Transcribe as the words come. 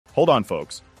Hold on,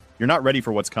 folks. You're not ready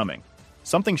for what's coming.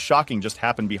 Something shocking just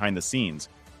happened behind the scenes,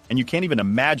 and you can't even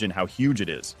imagine how huge it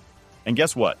is. And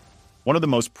guess what? One of the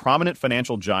most prominent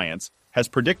financial giants has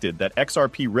predicted that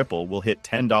XRP Ripple will hit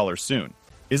 $10 soon.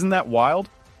 Isn't that wild?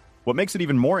 What makes it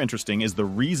even more interesting is the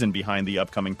reason behind the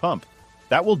upcoming pump.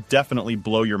 That will definitely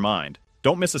blow your mind.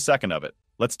 Don't miss a second of it.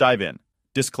 Let's dive in.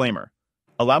 Disclaimer.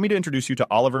 Allow me to introduce you to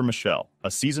Oliver Michel,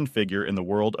 a seasoned figure in the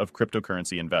world of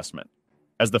cryptocurrency investment.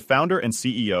 As the founder and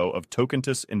CEO of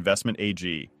Tokentis Investment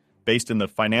AG, based in the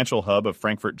financial hub of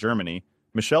Frankfurt, Germany,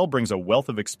 Michel brings a wealth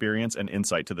of experience and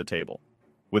insight to the table.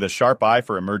 With a sharp eye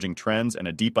for emerging trends and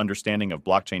a deep understanding of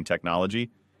blockchain technology,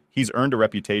 he's earned a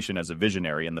reputation as a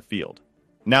visionary in the field.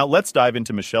 Now let's dive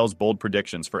into Michel's bold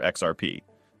predictions for XRP,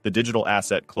 the digital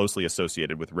asset closely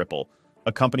associated with Ripple,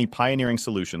 a company pioneering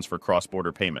solutions for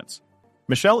cross-border payments.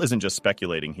 Michel isn't just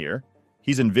speculating here.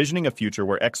 He's envisioning a future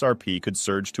where XRP could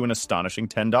surge to an astonishing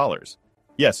 $10.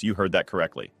 Yes, you heard that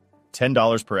correctly.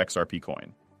 $10 per XRP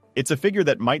coin. It's a figure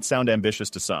that might sound ambitious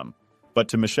to some, but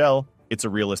to Michel, it's a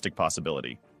realistic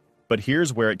possibility. But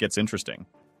here's where it gets interesting.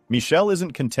 Michel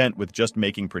isn't content with just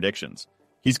making predictions.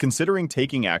 He's considering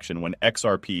taking action when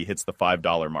XRP hits the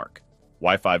 $5 mark.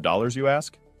 Why $5, you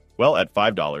ask? Well, at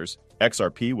 $5,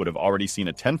 XRP would have already seen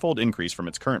a tenfold increase from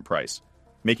its current price,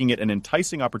 making it an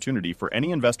enticing opportunity for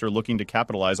any investor looking to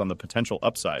capitalize on the potential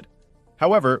upside.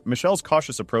 However, Michel's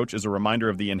cautious approach is a reminder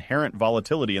of the inherent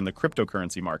volatility in the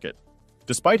cryptocurrency market.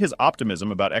 Despite his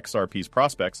optimism about XRP's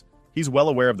prospects, he's well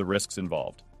aware of the risks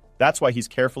involved. That's why he's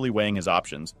carefully weighing his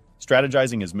options,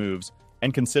 strategizing his moves,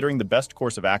 and considering the best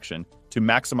course of action to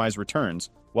maximize returns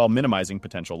while minimizing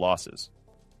potential losses.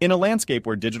 In a landscape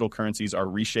where digital currencies are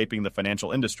reshaping the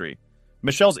financial industry,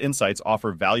 Michel's insights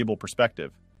offer valuable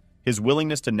perspective. His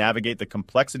willingness to navigate the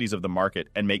complexities of the market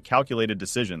and make calculated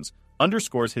decisions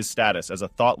underscores his status as a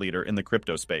thought leader in the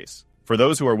crypto space. For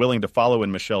those who are willing to follow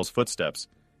in Michel's footsteps,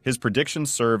 his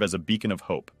predictions serve as a beacon of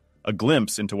hope, a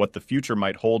glimpse into what the future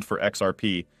might hold for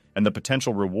XRP and the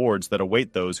potential rewards that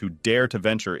await those who dare to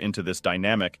venture into this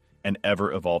dynamic and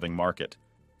ever-evolving market.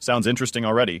 Sounds interesting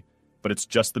already, but it's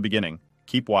just the beginning.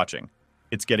 Keep watching.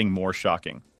 It's getting more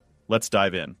shocking. Let's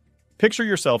dive in. Picture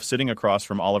yourself sitting across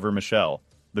from Oliver Michel,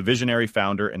 the visionary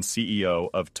founder and CEO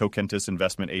of Tokentis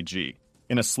Investment AG,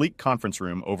 in a sleek conference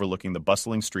room overlooking the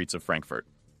bustling streets of Frankfurt.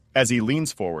 As he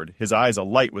leans forward, his eyes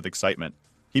alight with excitement,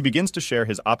 he begins to share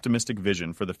his optimistic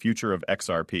vision for the future of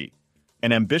XRP,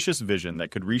 an ambitious vision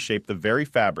that could reshape the very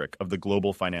fabric of the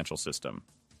global financial system.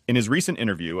 In his recent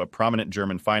interview, a prominent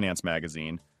German finance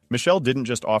magazine, Michel didn't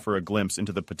just offer a glimpse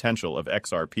into the potential of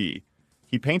XRP.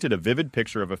 He painted a vivid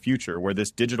picture of a future where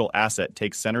this digital asset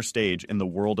takes center stage in the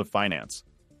world of finance.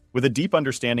 With a deep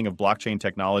understanding of blockchain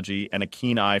technology and a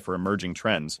keen eye for emerging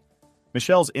trends,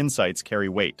 Michel's insights carry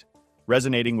weight,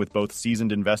 resonating with both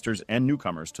seasoned investors and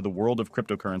newcomers to the world of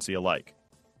cryptocurrency alike.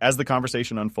 As the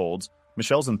conversation unfolds,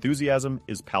 Michel's enthusiasm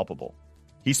is palpable.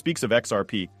 He speaks of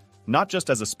XRP not just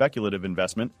as a speculative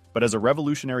investment, but as a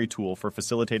revolutionary tool for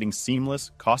facilitating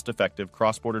seamless, cost-effective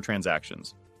cross-border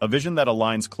transactions, a vision that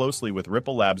aligns closely with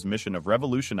Ripple Labs' mission of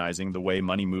revolutionizing the way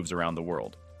money moves around the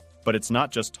world. But it's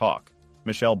not just talk.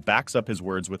 Michel backs up his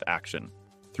words with action.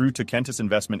 Through Tokentis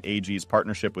Investment AG's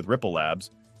partnership with Ripple Labs,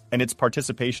 and its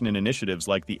participation in initiatives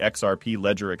like the XRP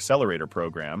Ledger Accelerator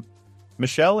program,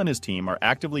 Michel and his team are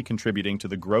actively contributing to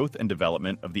the growth and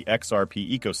development of the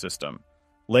XRP ecosystem,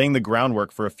 laying the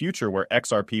groundwork for a future where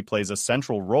XRP plays a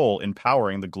central role in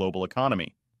powering the global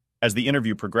economy. As the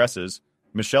interview progresses,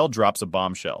 Michel drops a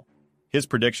bombshell, his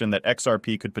prediction that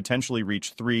XRP could potentially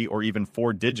reach 3 or even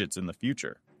 4 digits in the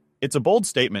future. It's a bold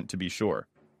statement, to be sure,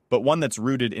 but one that's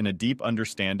rooted in a deep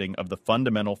understanding of the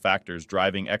fundamental factors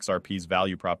driving XRP's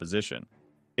value proposition.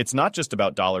 It's not just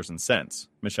about dollars and cents,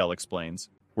 Michel explains.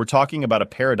 We're talking about a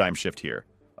paradigm shift here,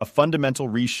 a fundamental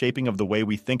reshaping of the way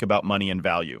we think about money and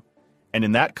value. And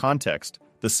in that context,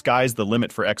 the sky's the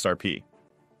limit for XRP.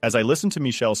 As I listen to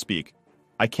Michel speak,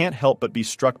 I can't help but be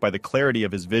struck by the clarity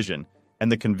of his vision and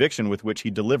the conviction with which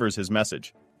he delivers his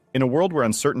message. In a world where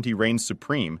uncertainty reigns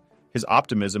supreme, his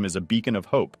optimism is a beacon of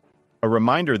hope, a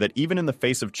reminder that even in the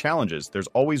face of challenges, there's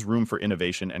always room for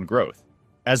innovation and growth.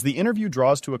 As the interview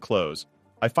draws to a close,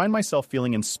 I find myself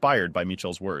feeling inspired by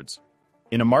Michel's words.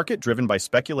 In a market driven by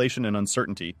speculation and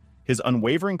uncertainty, his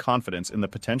unwavering confidence in the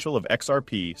potential of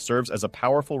XRP serves as a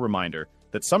powerful reminder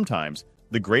that sometimes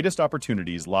the greatest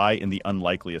opportunities lie in the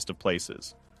unlikeliest of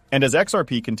places. And as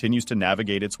XRP continues to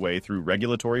navigate its way through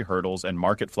regulatory hurdles and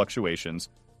market fluctuations,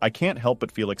 I can't help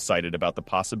but feel excited about the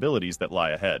possibilities that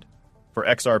lie ahead. For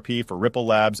XRP, for Ripple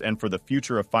Labs, and for the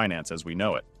future of finance as we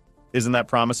know it. Isn't that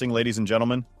promising, ladies and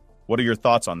gentlemen? What are your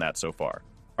thoughts on that so far?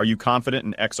 Are you confident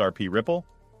in XRP Ripple?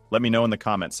 Let me know in the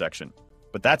comments section.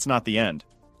 But that's not the end.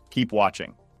 Keep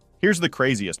watching. Here's the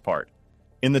craziest part.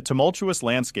 In the tumultuous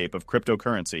landscape of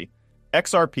cryptocurrency,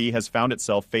 XRP has found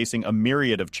itself facing a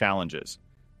myriad of challenges,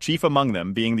 chief among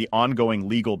them being the ongoing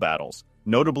legal battles,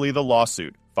 notably the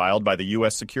lawsuit filed by the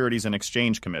U.S. Securities and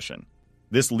Exchange Commission.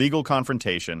 This legal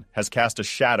confrontation has cast a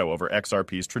shadow over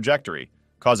XRP's trajectory,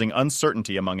 causing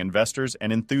uncertainty among investors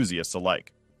and enthusiasts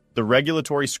alike. The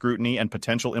regulatory scrutiny and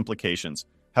potential implications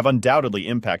have undoubtedly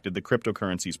impacted the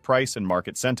cryptocurrency's price and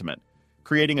market sentiment,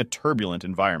 creating a turbulent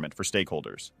environment for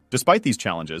stakeholders. Despite these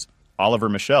challenges, Oliver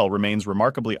Michel remains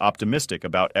remarkably optimistic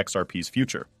about XRP's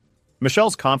future.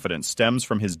 Michel's confidence stems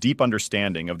from his deep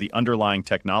understanding of the underlying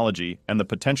technology and the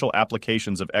potential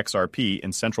applications of XRP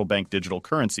in central bank digital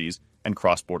currencies and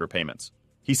cross-border payments.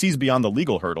 He sees beyond the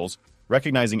legal hurdles,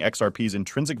 recognizing XRP's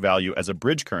intrinsic value as a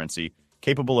bridge currency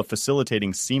capable of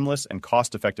facilitating seamless and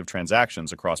cost-effective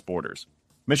transactions across borders.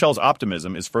 Michel's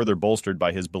optimism is further bolstered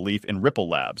by his belief in Ripple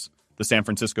Labs, the San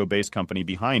Francisco-based company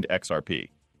behind XRP.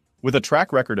 With a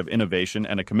track record of innovation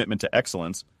and a commitment to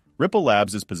excellence, Ripple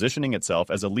Labs is positioning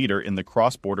itself as a leader in the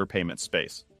cross-border payment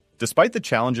space. Despite the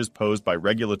challenges posed by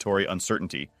regulatory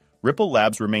uncertainty, Ripple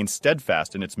Labs remains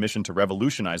steadfast in its mission to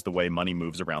revolutionize the way money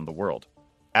moves around the world.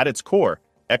 At its core,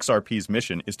 XRP's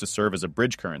mission is to serve as a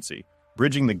bridge currency,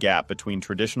 bridging the gap between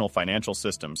traditional financial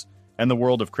systems and the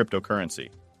world of cryptocurrency.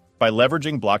 By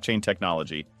leveraging blockchain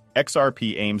technology,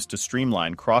 XRP aims to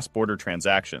streamline cross-border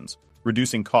transactions,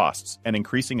 reducing costs and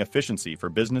increasing efficiency for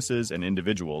businesses and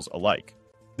individuals alike.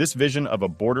 This vision of a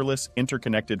borderless,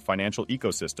 interconnected financial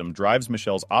ecosystem drives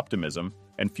Michel's optimism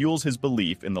and fuels his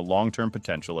belief in the long-term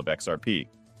potential of XRP.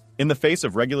 In the face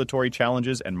of regulatory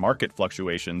challenges and market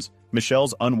fluctuations,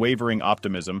 Michel's unwavering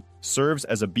optimism serves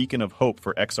as a beacon of hope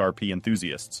for XRP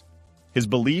enthusiasts. His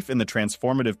belief in the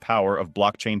transformative power of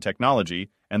blockchain technology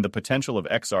and the potential of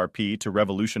XRP to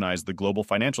revolutionize the global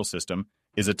financial system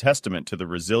is a testament to the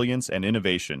resilience and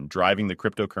innovation driving the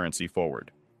cryptocurrency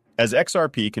forward. As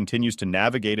XRP continues to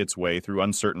navigate its way through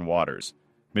uncertain waters,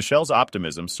 Michel's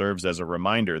optimism serves as a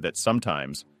reminder that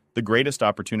sometimes the greatest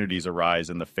opportunities arise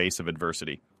in the face of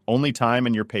adversity. Only time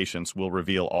and your patience will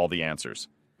reveal all the answers.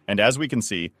 And as we can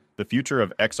see, the future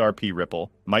of XRP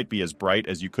Ripple might be as bright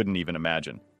as you couldn't even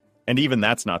imagine. And even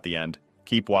that's not the end.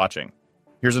 Keep watching.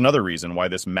 Here's another reason why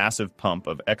this massive pump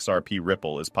of XRP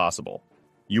Ripple is possible.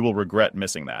 You will regret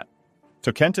missing that.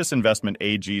 Tokentis Investment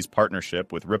AG's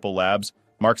partnership with Ripple Labs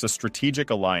marks a strategic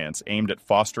alliance aimed at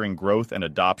fostering growth and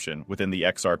adoption within the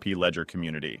XRP ledger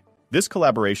community. This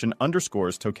collaboration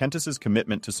underscores Tokentis'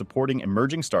 commitment to supporting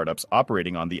emerging startups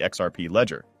operating on the XRP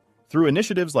ledger. Through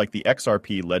initiatives like the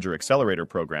XRP Ledger Accelerator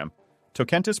Program,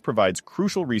 Tokentis provides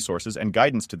crucial resources and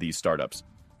guidance to these startups,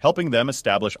 helping them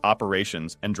establish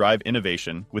operations and drive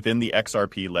innovation within the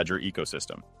XRP ledger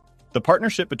ecosystem. The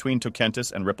partnership between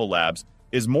Tokentis and Ripple Labs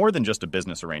is more than just a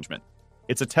business arrangement.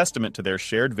 It's a testament to their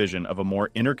shared vision of a more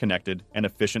interconnected and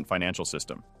efficient financial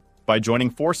system. By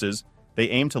joining forces, they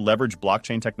aim to leverage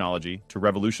blockchain technology to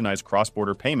revolutionize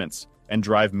cross-border payments and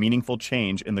drive meaningful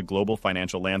change in the global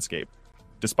financial landscape.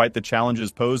 Despite the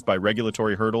challenges posed by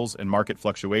regulatory hurdles and market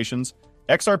fluctuations,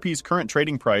 XRP's current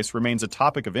trading price remains a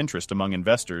topic of interest among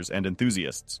investors and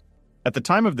enthusiasts. At the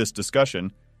time of this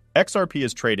discussion, XRP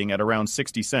is trading at around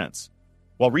 60 cents.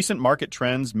 While recent market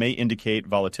trends may indicate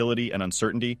volatility and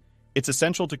uncertainty, it's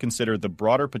essential to consider the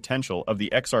broader potential of the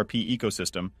XRP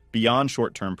ecosystem beyond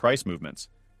short-term price movements.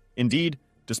 Indeed,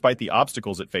 despite the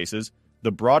obstacles it faces,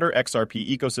 the broader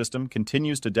XRP ecosystem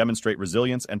continues to demonstrate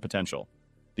resilience and potential.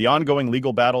 The ongoing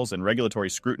legal battles and regulatory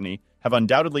scrutiny have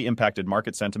undoubtedly impacted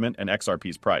market sentiment and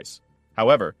XRP's price.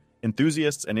 However,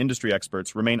 enthusiasts and industry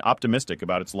experts remain optimistic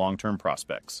about its long-term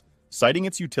prospects, citing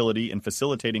its utility in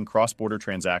facilitating cross-border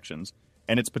transactions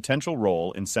and its potential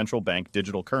role in central bank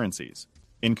digital currencies.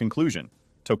 In conclusion,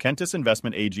 Tokentis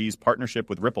Investment AG's partnership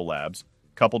with Ripple Labs,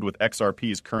 coupled with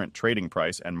XRP's current trading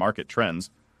price and market trends,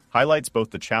 highlights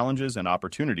both the challenges and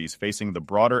opportunities facing the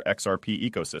broader XRP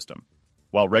ecosystem.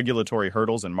 While regulatory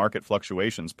hurdles and market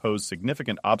fluctuations pose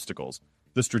significant obstacles,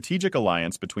 the strategic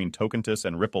alliance between Tokentis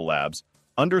and Ripple Labs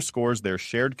underscores their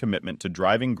shared commitment to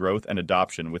driving growth and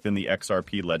adoption within the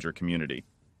XRP ledger community.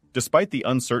 Despite the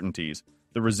uncertainties,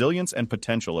 the resilience and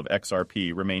potential of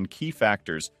XRP remain key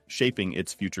factors shaping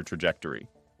its future trajectory.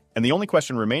 And the only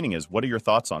question remaining is, what are your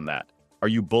thoughts on that? Are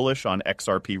you bullish on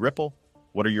XRP Ripple?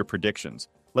 What are your predictions?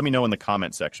 Let me know in the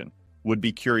comment section. Would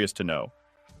be curious to know.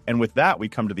 And with that, we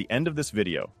come to the end of this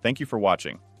video. Thank you for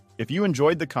watching. If you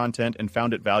enjoyed the content and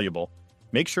found it valuable,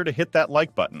 make sure to hit that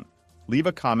like button, leave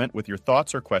a comment with your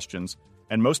thoughts or questions,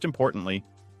 and most importantly,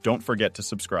 don't forget to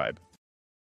subscribe.